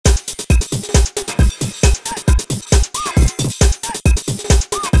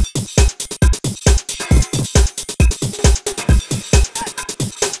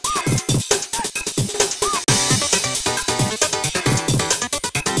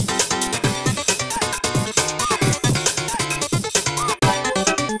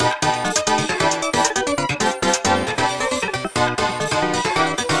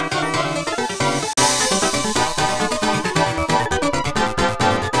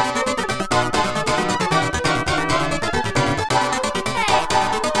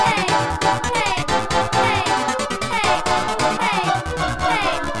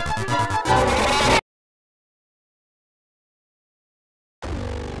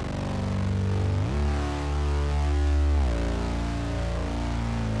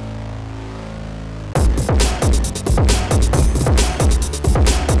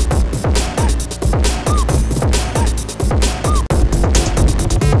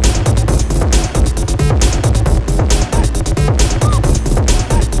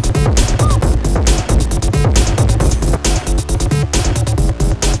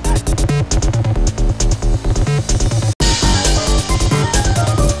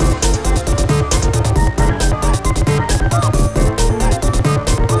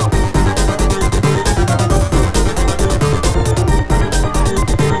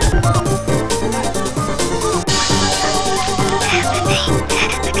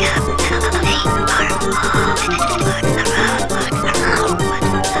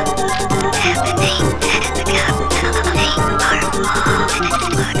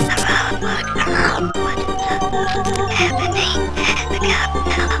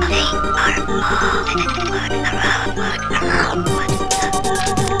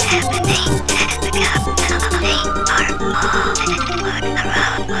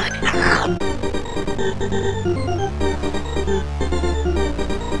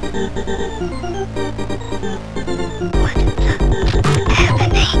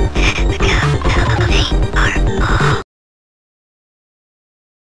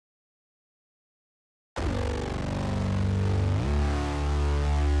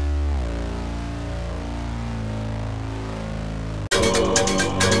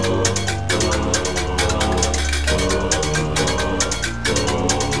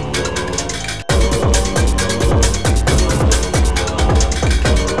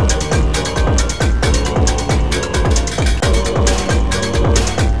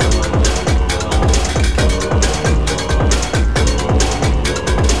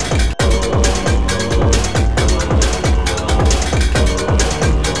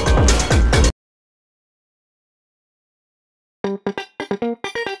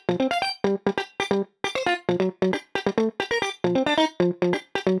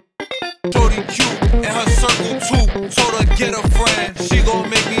Shorty cute and her circle too. Told her get a friend. She gon'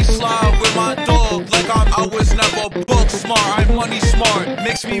 make me slide with my dog like I was never book smart. I'm money smart,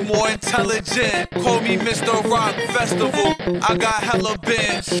 makes me more intelligent. Call me Mr. Rock Festival. I got hella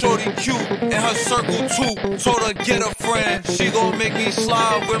bands. Shorty cute and her circle too. Told her get a friend. She gon' make me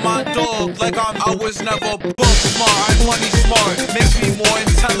slide with my dog like I was never book smart. I'm money smart, makes me more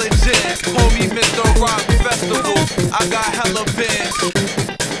intelligent. Call me Mr. Rock Festival. I got hella bands.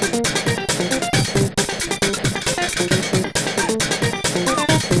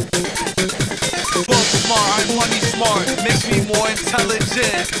 I'm money smart, makes me more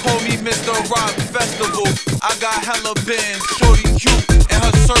intelligent. Call me Mr. Rock Festival. I got hella bands. Shorty cute